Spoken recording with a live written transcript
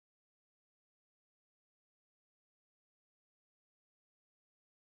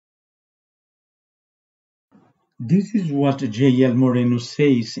This is what J.L. Moreno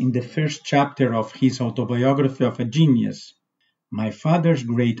says in the first chapter of his autobiography of a genius. My father's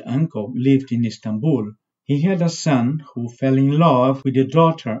great-uncle lived in Istanbul. He had a son who fell in love with the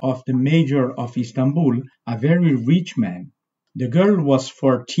daughter of the mayor of Istanbul, a very rich man. The girl was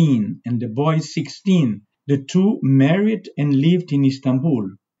 14 and the boy 16. The two married and lived in Istanbul.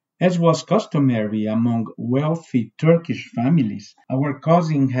 As was customary among wealthy Turkish families, our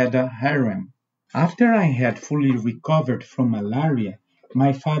cousin had a harem. After I had fully recovered from malaria,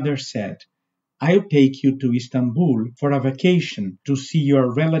 my father said, "I'll take you to Istanbul for a vacation to see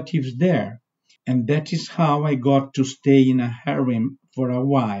your relatives there." And that is how I got to stay in a harem for a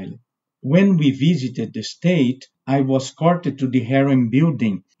while. When we visited the state, I was escorted to the harem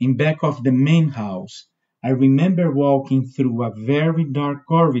building in back of the main house. I remember walking through a very dark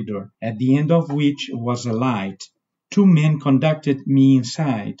corridor, at the end of which was a light. Two men conducted me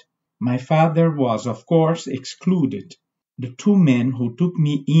inside. My father was, of course, excluded. The two men who took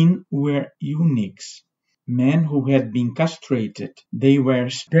me in were eunuchs, men who had been castrated. They were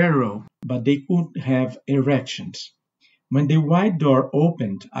sterile, but they could have erections. When the wide door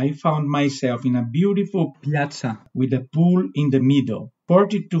opened, I found myself in a beautiful piazza with a pool in the middle.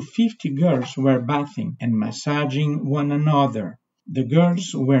 40 to 50 girls were bathing and massaging one another. The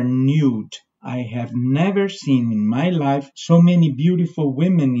girls were nude. I have never seen in my life so many beautiful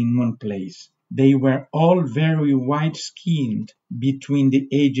women in one place. They were all very white-skinned, between the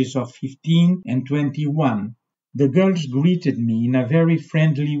ages of 15 and 21. The girls greeted me in a very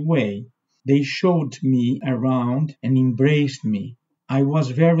friendly way. They showed me around and embraced me. I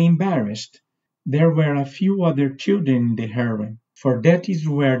was very embarrassed. There were a few other children in the harem, for that is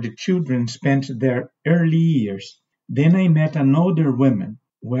where the children spent their early years. Then I met an older woman,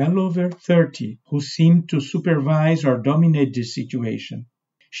 well over 30, who seemed to supervise or dominate the situation.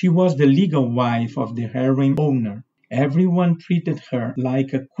 She was the legal wife of the harem owner. Everyone treated her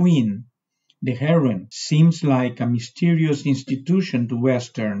like a queen. The harem seems like a mysterious institution to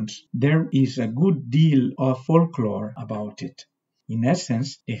Westerns. There is a good deal of folklore about it. In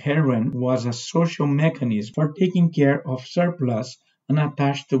essence, the harem was a social mechanism for taking care of surplus,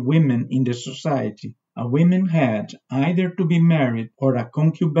 unattached women in the society. A woman had either to be married or a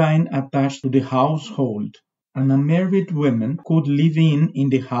concubine attached to the household. An unmarried woman could live in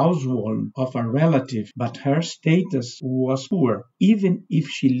the household of a relative, but her status was poor, even if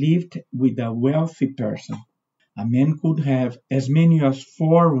she lived with a wealthy person. A man could have as many as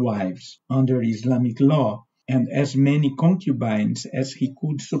 4 wives under Islamic law and as many concubines as he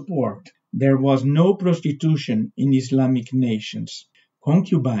could support. There was no prostitution in Islamic nations.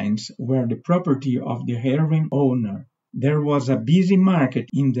 Concubines were the property of the harem owner. There was a busy market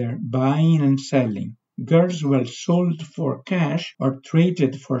in their buying and selling. Girls were sold for cash or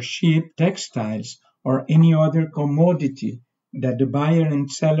traded for sheep, textiles, or any other commodity that the buyer and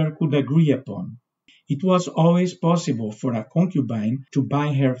seller could agree upon. It was always possible for a concubine to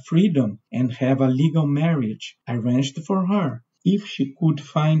buy her freedom and have a legal marriage arranged for her, if she could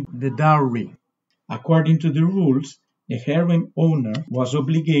find the dowry. According to the rules, the harem owner was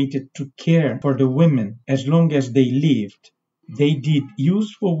obligated to care for the women as long as they lived. They did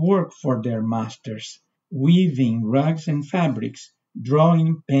useful work for their masters, weaving rugs and fabrics,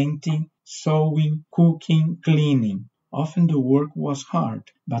 drawing, painting, sewing, cooking, cleaning. Often the work was hard,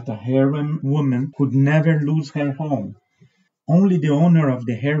 but a harem woman could never lose her home. Only the owner of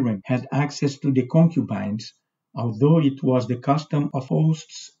the harem had access to the concubines, although it was the custom of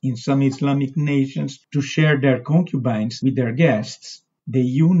hosts in some Islamic nations to share their concubines with their guests. The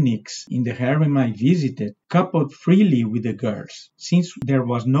eunuchs in the harem I visited coupled freely with the girls. Since there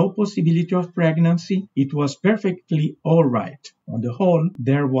was no possibility of pregnancy, it was perfectly all right. On the whole,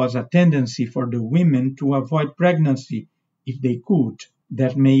 there was a tendency for the women to avoid pregnancy if they could.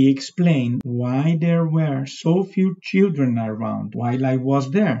 That may explain why there were so few children around while I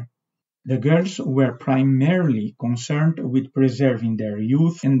was there. The girls were primarily concerned with preserving their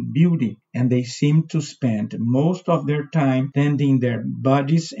youth and beauty, and they seemed to spend most of their time tending their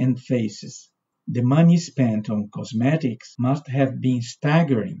bodies and faces. The money spent on cosmetics must have been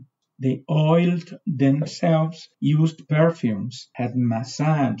staggering. They oiled themselves, used perfumes, had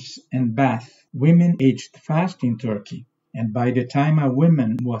massages and baths. Women aged fast in Turkey, and by the time a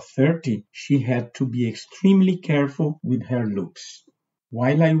woman was 30, she had to be extremely careful with her looks.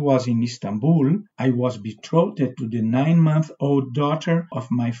 While I was in Istanbul, I was betrothed to the 9-month-old daughter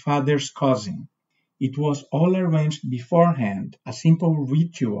of my father's cousin. It was all arranged beforehand, a simple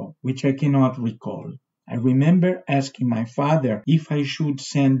ritual which I cannot recall. I remember asking my father if I should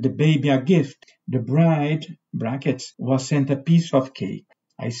send the baby a gift. The bride (brackets) was sent a piece of cake.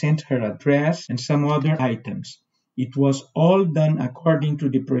 I sent her a dress and some other items. It was all done according to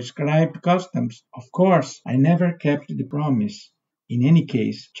the prescribed customs. Of course, I never kept the promise. In any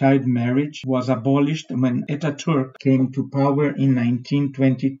case, child marriage was abolished when Ataturk came to power in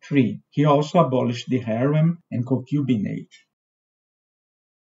 1923. He also abolished the harem and concubinage.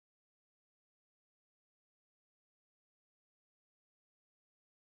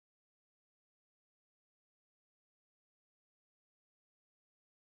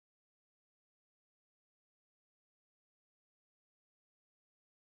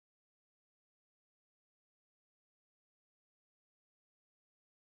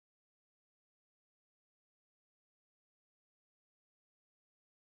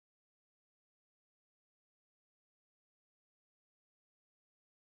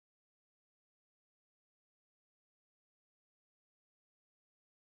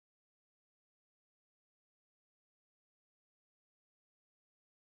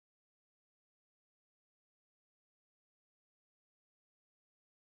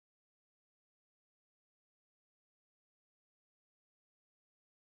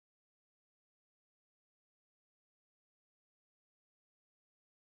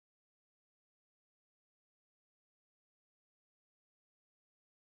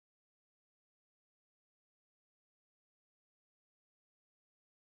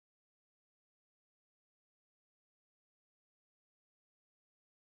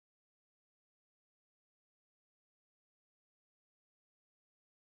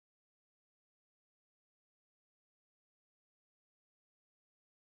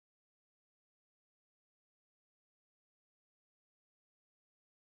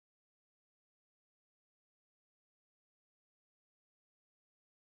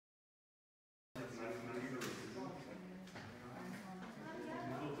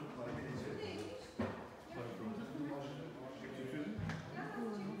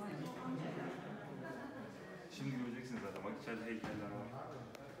 Şimdi göreceksiniz zaten. Bak içeride heykeller var.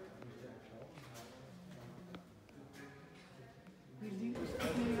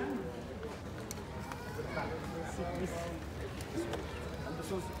 And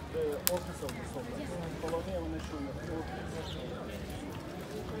this was the office of the Sultan. Follow me, I want to show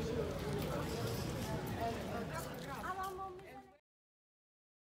you.